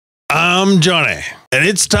I'm Jonnay, and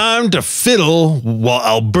it's time to fiddle while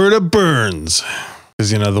Alberta burns.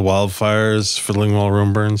 Because, you know, the wildfires, fiddling while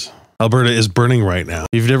Rome burns. Alberta is burning right now.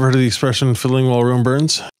 You've never heard of the expression fiddling while Rome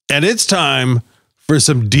burns? And it's time for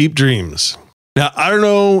some deep dreams. Now, I don't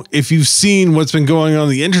know if you've seen what's been going on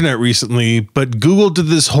the internet recently, but Google did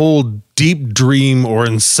this whole deep dream or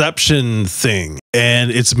inception thing,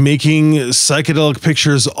 and it's making psychedelic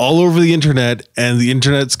pictures all over the internet, and the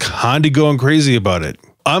internet's kind of going crazy about it.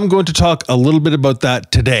 I'm going to talk a little bit about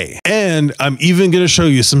that today, and I'm even going to show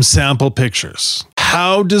you some sample pictures.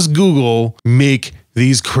 How does Google make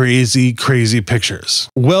these crazy pictures?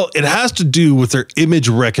 Well, it has to do with their image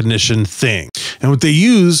recognition thing. And what they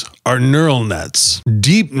use are neural nets,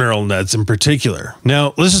 deep neural nets in particular.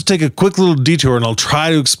 Now, let's just take a quick little detour and I'll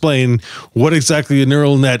try to explain what exactly a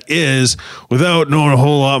neural net is without knowing a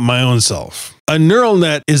whole lot my own self. A neural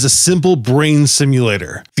net is a simple brain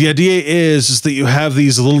simulator. The idea is that you have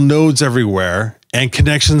these little nodes everywhere and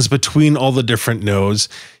connections between all the different nodes.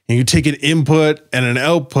 And you take an input and an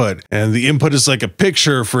output, and the input is like a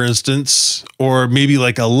picture, for instance, or maybe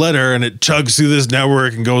like a letter, and it chugs through this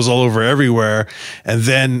network and goes all over everywhere. And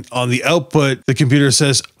then on the output, the computer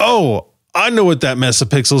says, oh, I know what that mess of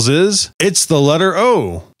pixels is. It's the letter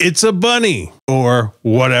O. It's a bunny, or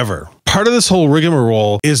whatever. Part of this whole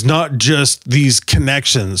rigmarole is not just these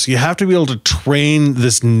connections. You have to be able to train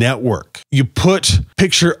this network. You put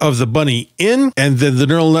picture of the bunny in, and then the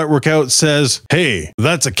neural network out says, hey,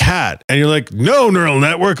 that's a cat. And you're like, no, neural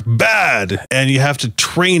network, bad. And you have to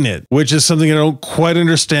train it, which is something I don't quite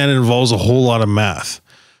understand. It involves a whole lot of math.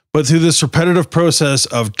 But through this repetitive process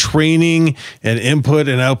of training and input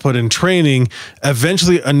and output and training,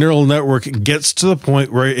 eventually a neural network gets to the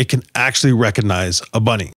point where it can actually recognize a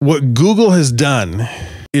bunny. What Google has done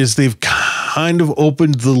is they've kind of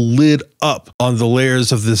opened the lid up on the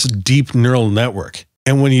layers of this deep neural network.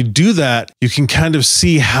 And when you do that, you can kind of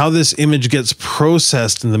see how this image gets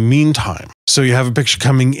processed in the meantime. So you have a picture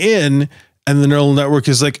coming in, and the neural network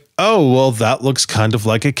is like, oh, well, that looks kind of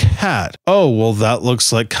like a cat. Oh, well, that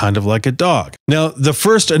looks like kind of like a dog. Now, the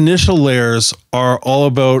first initial layers are all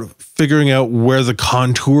about figuring out where the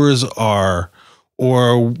contours are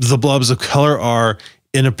or the blobs of color are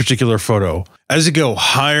in a particular photo. As you go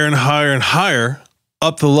higher and higher and higher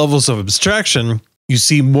up the levels of abstraction, you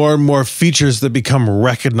see more and more features that become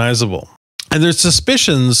recognizable. And there's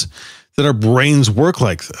suspicions that our brains work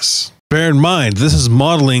like this. Bear in mind, this is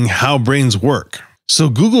modeling how brains work. So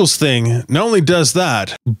Google's thing not only does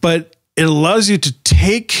that, but it allows you to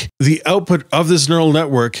take the output of this neural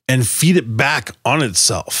network and feed it back on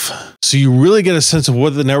itself. So you really get a sense of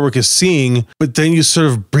what the network is seeing, but then you sort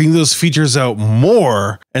of bring those features out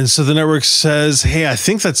more. And so the network says, hey, I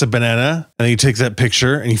think that's a banana. And you take that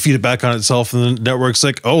picture and you feed it back on itself. And the network's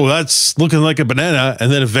like, oh, that's looking like a banana.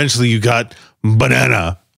 And then eventually you got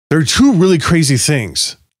banana. There are two really crazy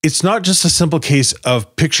things. It's not just a simple case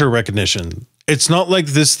of picture recognition. It's not like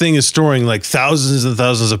this thing is storing like thousands and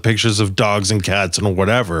thousands of pictures of dogs and cats and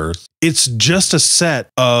whatever. It's just a set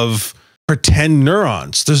of pretend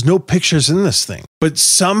neurons. There's no pictures in this thing. But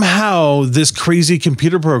somehow this crazy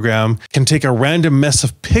computer program can take a random mess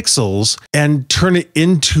of pixels and turn it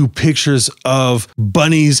into pictures of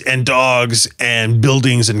bunnies and dogs and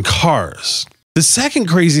buildings and cars. The second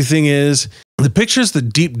crazy thing is the pictures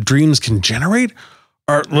that deep dreams can generate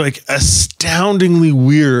are like astoundingly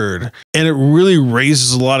weird. And it really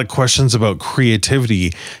raises a lot of questions about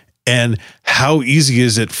creativity and how easy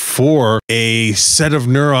is it for a set of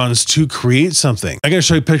neurons to create something. I'm going to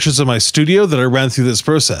show you pictures of my studio that I ran through this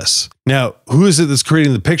process. Now, who is it that's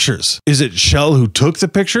creating the pictures? Is it Shell who took the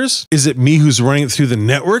pictures? Is it me who's running it through the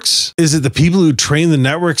networks? Is it the people who train the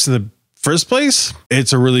networks in the first place?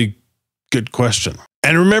 It's a really good question.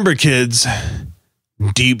 And remember, kids,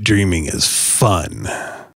 deep dreaming is fun.